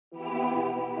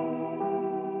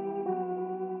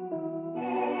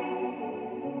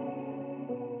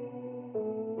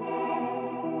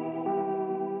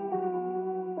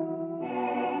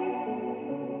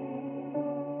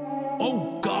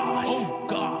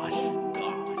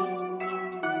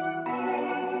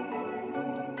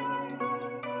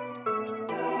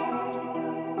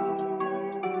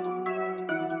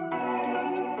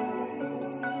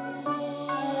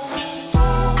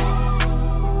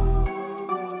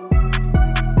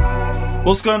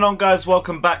What's going on, guys?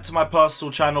 Welcome back to my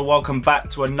personal channel. Welcome back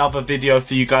to another video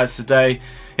for you guys today.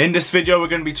 In this video we're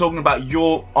going to be talking about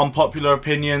your unpopular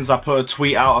opinions. I put a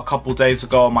tweet out a couple days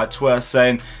ago on my Twitter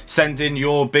saying send in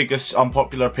your biggest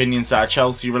unpopular opinions that are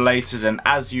Chelsea related, and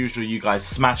as usual you guys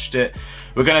smashed it.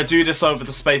 We're going to do this over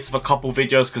the space of a couple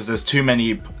videos because there's too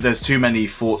many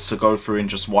thoughts to go through in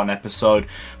just one episode.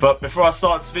 But before I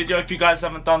start this video, if you guys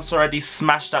haven't done so already,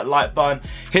 smash that like button,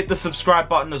 hit the subscribe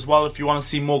button as well if you want to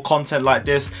see more content like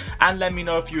this, and let me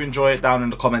know if you enjoy it down in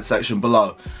the comment section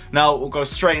below. Now we'll go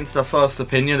straight into the first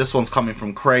opinion. This one's coming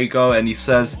from Craigo, and he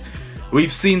says,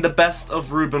 "We've seen the best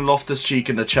of Ruben Loftus-Cheek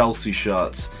in the Chelsea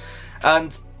shirt."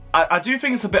 And I do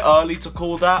think it's a bit early to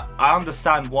call that. I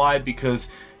understand why, because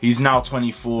he's now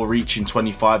 24, reaching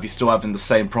 25. He's still having the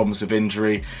same problems with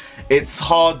injury. It's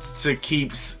hard to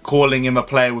keep calling him a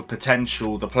player with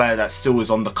potential, the player that still is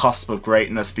on the cusp of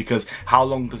greatness, because how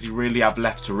long does he really have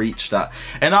left to reach that?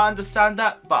 And I understand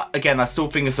that, but again, I still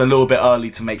think it's a little bit early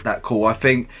to make that call. I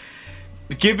think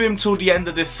give him till the end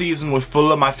of this season with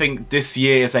Fulham. I think this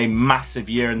year is a massive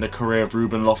year in the career of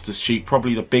Ruben Loftus-Cheek,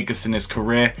 probably the biggest in his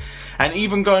career. And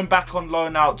even going back on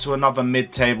loan out to another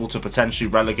mid-table to potentially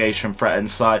relegation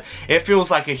threatened side, it feels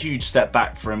like a huge step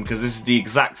back for him, because this is the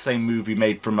exact same move we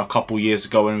made from a couple years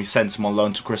ago when we sent him on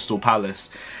loan to Crystal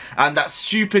Palace. And that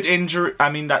stupid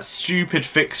that stupid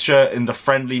fixture in the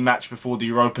friendly match before the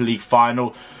Europa League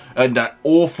final, and that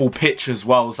awful pitch as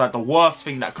well, is like the worst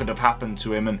thing that could have happened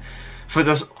to him. And for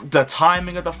the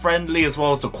timing of the friendly as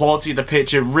well as the quality of the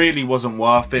pitch, it really wasn't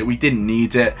worth it. We didn't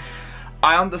need it.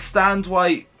 I understand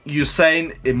why you're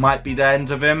saying it might be the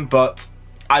end of him, but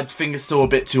I think it's still a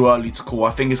bit too early to call.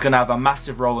 I think he's going to have a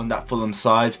massive role in that Fulham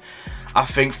side. I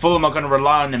think Fulham are going to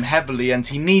rely on him heavily, and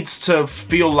he needs to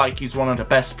feel like he's one of the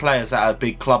best players at a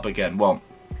big club again. Well,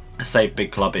 I say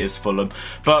big club, it is Fulham,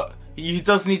 but he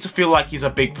does need to feel like he's a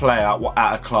big player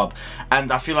at a club. And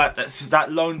I feel like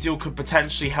that loan deal could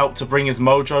potentially help to bring his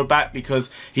mojo back, because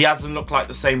he hasn't looked like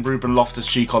the same Ruben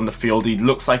Loftus-Cheek on the field. He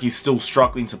looks like he's still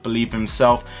struggling to believe in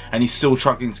himself, and he's still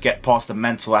struggling to get past the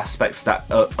mental aspects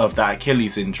of that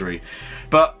Achilles injury.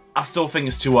 But I still think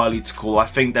it's too early to call. I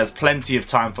think there's plenty of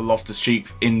time for Loftus-Cheek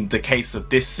in the case of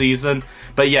this season.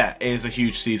 But yeah, it is a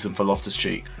huge season for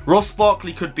Loftus-Cheek. Ross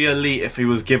Barkley could be elite if he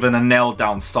was given a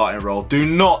nailed-down starting role. Do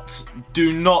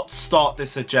not start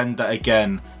this agenda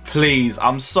again. Please,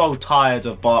 I'm so tired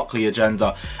of Barkley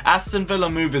agenda. Aston Villa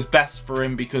move is best for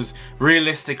him because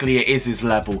realistically it is his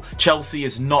level. Chelsea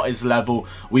is not his level.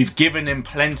 We've given him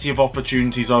plenty of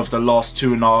opportunities over the last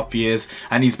 2.5 years,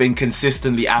 and he's been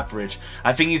consistently average.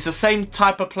 I think he's the same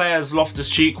type of player as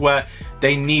Loftus-Cheek, where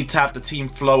they need to have the team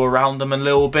flow around them a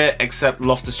little bit, except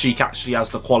Loftus-Cheek actually has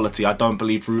the quality I don't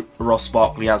believe Ross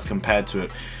Barkley has compared to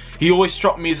it. He always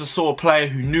struck me as a sort of player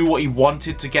who knew what he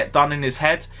wanted to get done in his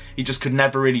head. He just could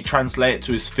never really translate it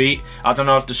to his feet. I don't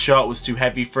know if the shirt was too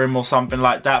heavy for him or something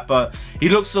like that, but he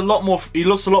looks a lot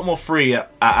more free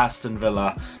at Aston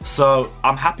Villa. So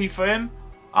I'm happy for him.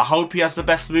 I hope he has the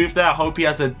best move there. I hope he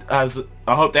I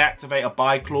hope they activate a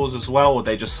buy clause as well, or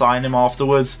they just sign him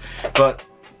afterwards. But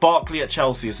Barkley at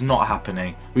Chelsea is not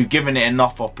happening. We've given it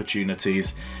enough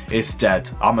opportunities. It's dead.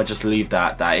 I'ma just leave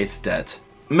that at that. It's dead.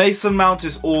 Mason Mount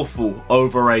is awful,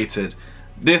 overrated.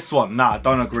 This one, nah,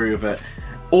 don't agree with it.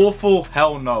 Awful,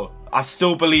 hell no. I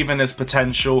still believe in his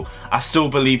potential. I still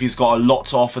believe he's got a lot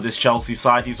to offer this Chelsea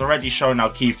side. He's already shown how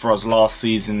key for us last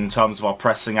season in terms of our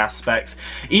pressing aspects.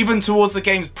 Even towards the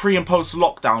games pre and post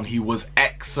lockdown, he was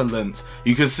excellent.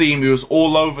 You can see him, he was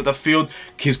all over the field.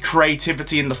 His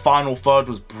creativity in the final third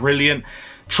was brilliant.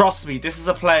 Trust me, this is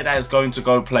a player that is going to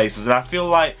go places, and I feel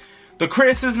like the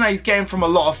criticism that he's getting from a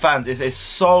lot of fans is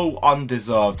so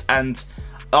undeserved, and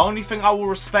the only thing I will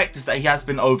respect is that he has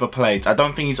been overplayed. I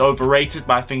don't think he's overrated,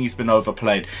 but I think he's been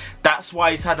overplayed. That's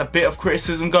why he's had a bit of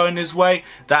criticism going his way.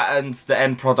 That and the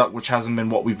end product, which hasn't been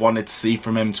what we've wanted to see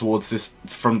from him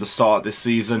from the start of this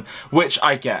season, which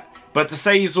I get. But to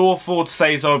say he's awful, to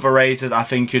say he's overrated, I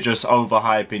think you're just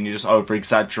overhyping, you're just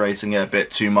over-exaggerating it a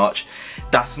bit too much.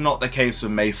 That's not the case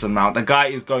with Mason Mount. The guy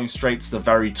is going straight to the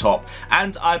very top,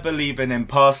 and I believe in him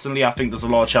personally. I think there's a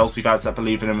lot of Chelsea fans that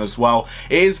believe in him as well.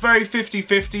 It is very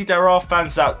 50-50. There are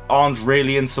fans that aren't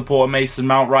really in support of Mason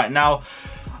Mount right now.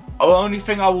 The only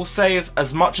thing I will say is,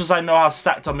 as much as I know how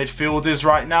stacked our midfield is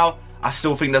right now, I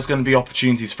still think there's going to be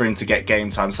opportunities for him to get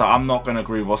game time, so I'm not going to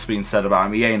agree with what's being said about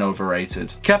him. He ain't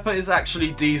overrated. Kepa is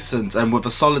actually decent, and with a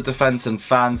solid defence and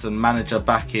fans and manager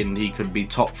backing, he could be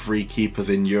top 3 keepers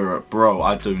in Europe. Bro,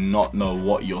 I do not know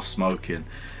what you're smoking.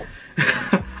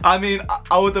 I mean,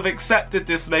 I would have accepted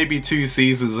this maybe 2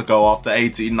 seasons ago after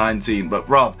 18-19, but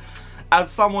bruv, as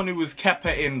someone who was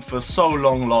Kepa in for so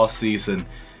long last season,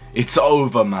 it's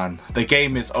over, man. The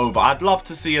game is over. I'd love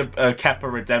to see a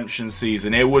Kepa redemption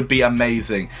season. It would be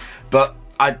amazing. But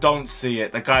I don't see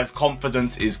it. The guy's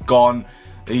confidence is gone.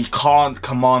 He can't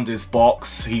command his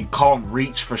box. He can't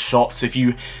reach for shots. If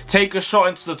you take a shot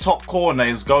into the top corner,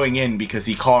 it's going in because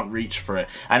he can't reach for it.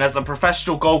 And as a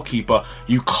professional goalkeeper,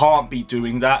 you can't be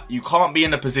doing that. You can't be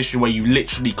in a position where you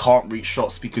literally can't reach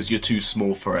shots because you're too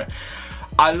small for it.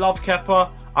 I love Kepa.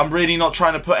 I'm really not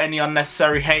trying to put any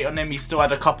unnecessary hate on him. He still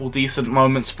had a couple decent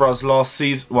moments for us last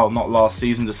season. Well, not last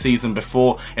season, the season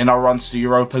before in our run to the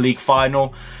Europa League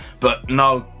final. But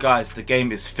no, guys, the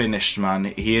game is finished, man.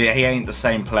 He ain't the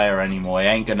same player anymore. He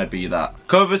ain't going to be that.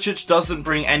 Kovacic doesn't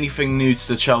bring anything new to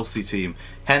the Chelsea team.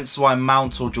 Hence why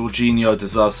Mount or Jorginho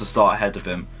deserves to start ahead of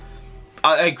him.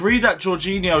 I agree that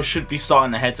Jorginho should be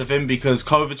starting ahead of him because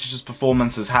Kovacic's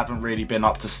performances haven't really been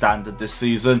up to standard this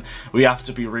season. We have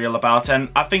to be real about it.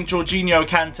 And I think Jorginho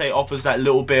Kante offers that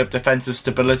little bit of defensive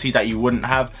stability that you wouldn't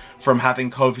have from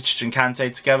having Kovacic and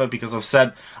Kante together, because I've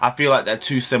said I feel like they're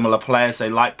two similar players.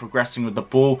 They like progressing with the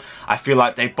ball. I feel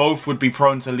like they both would be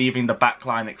prone to leaving the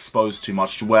backline exposed too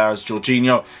much, whereas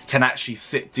Jorginho can actually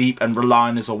sit deep and rely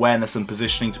on his awareness and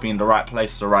positioning to be in the right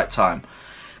place at the right time.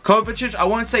 Kovacic, I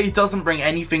won't say he doesn't bring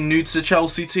anything new to the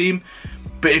Chelsea team,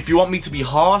 but if you want me to be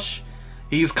harsh,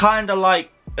 he's kind of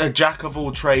like a jack of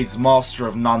all trades, master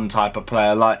of none type of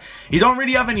player. Like, he don't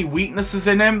really have any weaknesses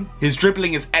in him. His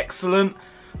dribbling is excellent,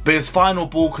 but his final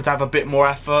ball could have a bit more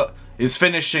effort. His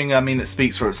finishing, I mean, it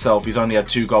speaks for itself. He's only had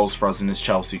 2 goals for us in his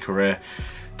Chelsea career.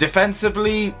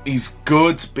 Defensively, he's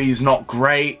good, but he's not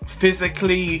great.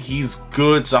 Physically, he's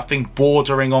good. I think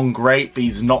bordering on great, but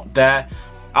he's not there.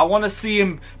 I want to see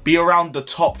him be around the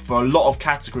top for a lot of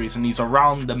categories, and he's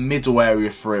around the middle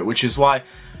area for it, which is why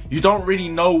you don't really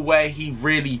know where he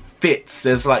really fits.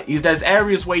 There's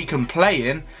areas where he can play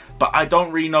in, but I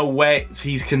don't really know where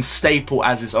he can staple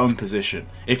as his own position.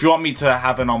 If you want me to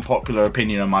have an unpopular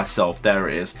opinion of myself, there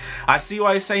it is. I see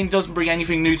why he's saying he doesn't bring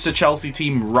anything new to the Chelsea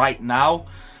team right now,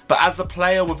 but as a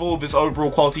player with all of his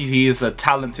overall qualities, he is a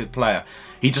talented player.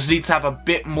 He just needs to have a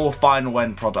bit more final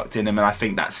end product in him, and I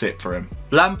think that's it for him.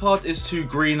 Lampard is too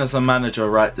green as a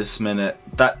manager right this minute.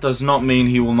 That does not mean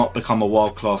he will not become a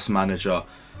world-class manager.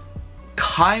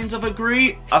 Kind of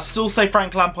agree. I still say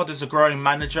Frank Lampard is a growing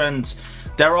manager, and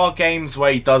there are games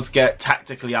where he does get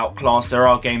tactically outclassed. There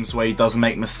are games where he does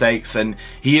make mistakes, and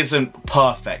he isn't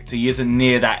perfect. He isn't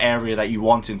near that area that you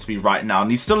want him to be right now,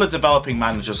 and he's still a developing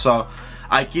manager, so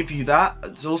I give you that.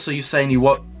 It's also you saying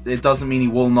it doesn't mean he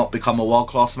will not become a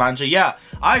world-class manager. Yeah,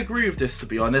 I agree with this, to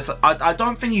be honest. I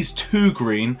don't think he's too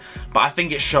green, but I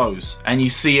think it shows. And you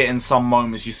see it in some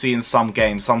moments, you see in some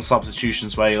games, some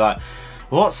substitutions where you're like,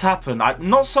 what's happened?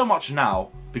 Not so much now,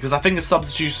 because I think the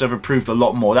substitutions have improved a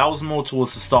lot more. That was more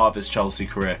towards the start of his Chelsea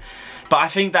career. But I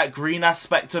think that green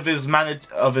aspect of his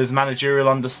managerial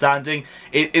understanding,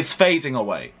 it's fading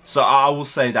away. So I will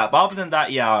say that. But other than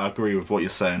that, yeah, I agree with what you're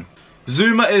saying.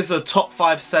 Zuma is a top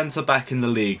 5 centre-back in the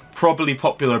league. Probably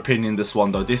popular opinion, this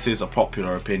one, though. This is a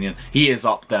popular opinion. He is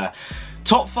up there.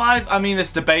 Top 5, I mean,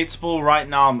 it's debatable. Right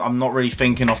now, I'm not really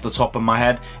thinking off the top of my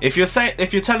head. If you're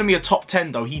telling me a top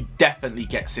 10, though, he definitely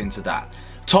gets into that.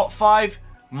 Top 5,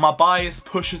 my bias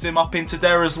pushes him up into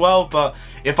there as well. But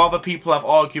if other people have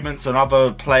arguments and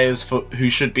other players who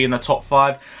should be in the top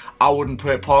 5, I wouldn't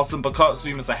put it past him, because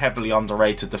Zuma's a heavily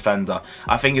underrated defender.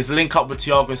 I think his link up with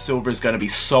Thiago Silva is going to be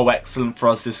so excellent for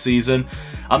us this season.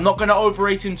 I'm not going to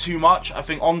overrate him too much. I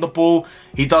think on the ball,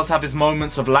 he does have his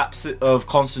moments of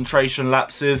concentration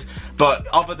lapses, but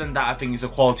other than that, I think he's a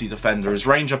quality defender. His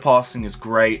range of passing is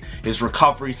great. His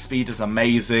recovery speed is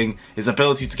amazing. His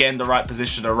ability to get in the right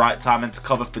position at the right time and to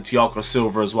cover for Thiago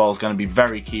Silva as well is going to be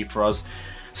very key for us.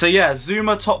 So yeah,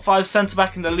 Zuma, top 5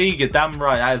 centre-back in the league. You're damn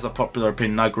right, that is a popular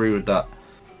opinion, I agree with that.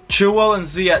 Chilwell and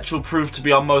Ziyech will prove to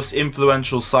be our most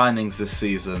influential signings this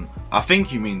season. I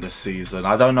think you mean this season.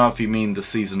 I don't know if you mean the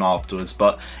season afterwards,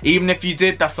 but even if you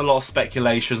did, that's a lot of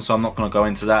speculation, so I'm not going to go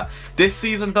into that. This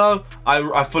season though,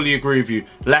 I fully agree with you.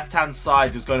 Left-hand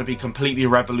side is going to be completely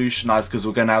revolutionised because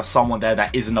we're going to have someone there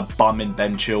that isn't a bum in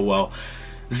Ben Chilwell.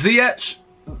 Ziyech,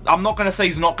 I'm not going to say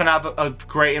he's not going to have a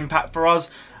great impact for us,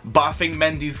 but I think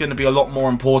Mendy's going to be a lot more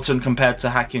important compared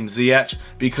to Hakim Ziyech,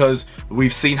 because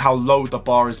we've seen how low the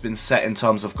bar has been set in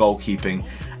terms of goalkeeping,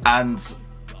 and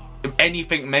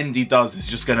anything Mendy does is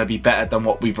just going to be better than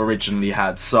what we've originally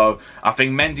had. So I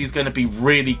think Mendy's going to be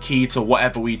really key to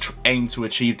whatever we aim to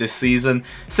achieve this season.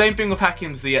 Same thing with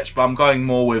Hakim Ziyech, but I'm going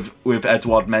more with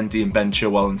Edouard Mendy and Ben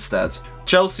Chilwell instead.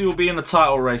 Chelsea will be in a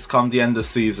title race come the end of the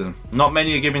season. Not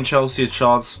many are giving Chelsea a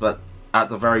chance, but at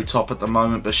the very top at the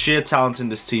moment, but sheer talent in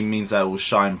this team means that it will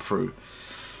shine through.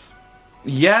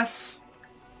 Yes,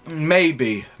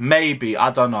 maybe,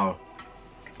 I don't know.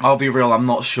 I'll be real, I'm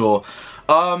not sure.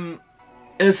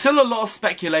 There's still a lot of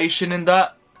speculation in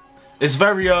that. It's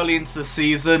very early into the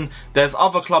season. There's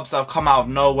other clubs that have come out of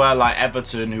nowhere, like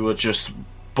Everton, who are just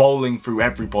bowling through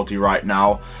everybody right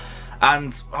now.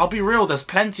 And I'll be real, there's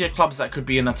plenty of clubs that could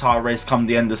be in a title race come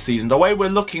the end of the season. The way we're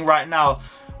looking right now,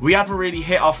 we haven't really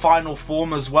hit our final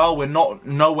form as well. We're not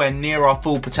nowhere near our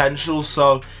full potential,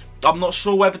 so I'm not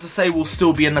sure whether to say we'll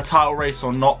still be in the title race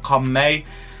or not come May.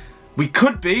 We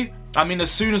could be. I mean,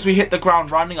 as soon as we hit the ground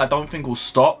running, I don't think we'll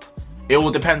stop. It all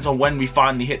depends on when we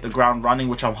finally hit the ground running,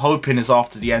 which I'm hoping is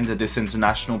after the end of this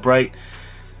international break.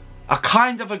 I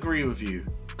kind of agree with you.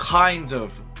 Kind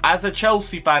of. As a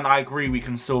Chelsea fan, I agree we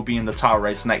can still be in the title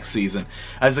race next season.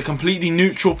 As a completely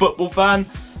neutral football fan,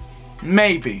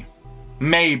 maybe.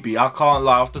 Maybe. I can't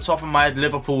lie. Off the top of my head,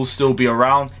 Liverpool will still be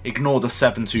around. Ignore the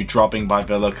 7-2 drubbing by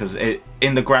Villa, because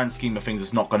in the grand scheme of things,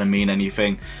 it's not going to mean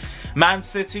anything. Man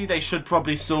City, they should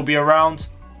probably still be around.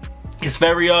 It's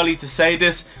very early to say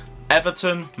this.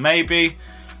 Everton, maybe.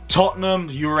 Tottenham,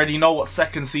 you already know what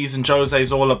second season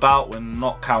Jose's all about. We're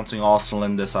not counting Arsenal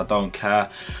in this, I don't care.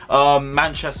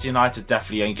 Manchester United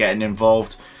definitely ain't getting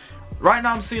involved. Right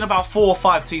now I'm seeing about 4 or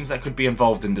 5 teams that could be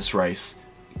involved in this race.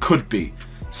 Could be.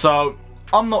 So,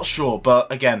 I'm not sure,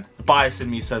 but again, the bias in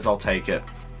me says I'll take it.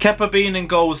 Kepa being in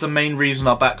goal was the main reason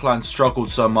our backline struggled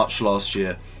so much last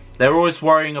year. They were always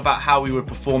worrying about how we would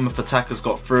perform if attackers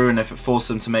got through and if it forced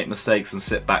them to make mistakes and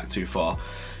sit back too far.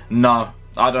 No.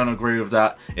 I don't agree with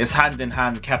that. It's hand in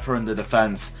hand, Kepa and the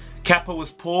defence. Kepa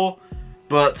was poor,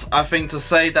 but I think to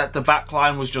say that the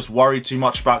backline was just worried too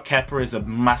much about Kepa is a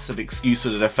massive excuse for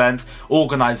the defence.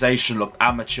 Organisation looked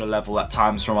amateur level at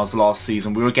times from us last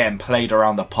season. We were getting played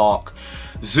around the park.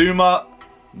 Zuma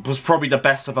was probably the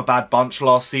best of a bad bunch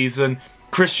last season.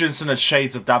 Christensen had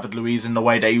shades of David Luiz in the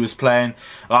way that he was playing.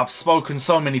 I've spoken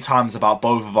so many times about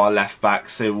both of our left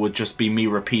backs, it would just be me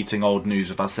repeating old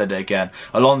news if I said it again.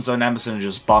 Alonso and Emerson are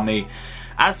just bummy.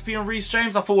 Aspie and Reece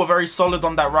James I thought were very solid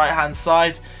on that right hand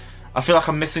side. I feel like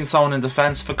I'm missing someone in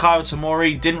defence. Fikayo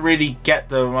Tomori didn't really get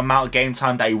the amount of game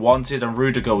time that he wanted, and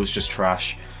Rudiger was just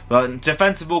trash. But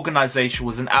defensive organisation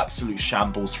was an absolute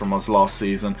shambles from us last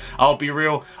season. I'll be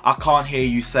real, I can't hear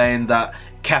you saying that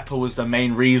Kepa was the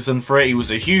main reason for it. He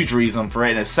was a huge reason for it,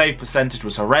 and his save percentage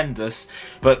was horrendous.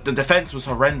 But the defence was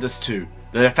horrendous too.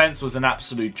 The defence was an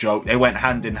absolute joke. They went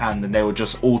hand in hand and they were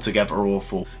just altogether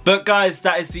awful. But guys,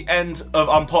 that is the end of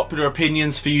Unpopular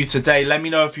Opinions for you today. Let me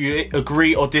know if you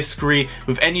agree or disagree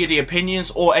with any of the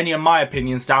opinions or any of my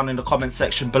opinions down in the comment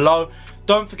section below.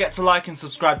 Don't forget to like and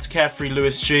subscribe to Carefree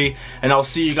Lewis G, and I'll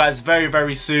see you guys very,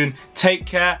 very soon. Take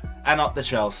care, and up the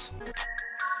Chelsea.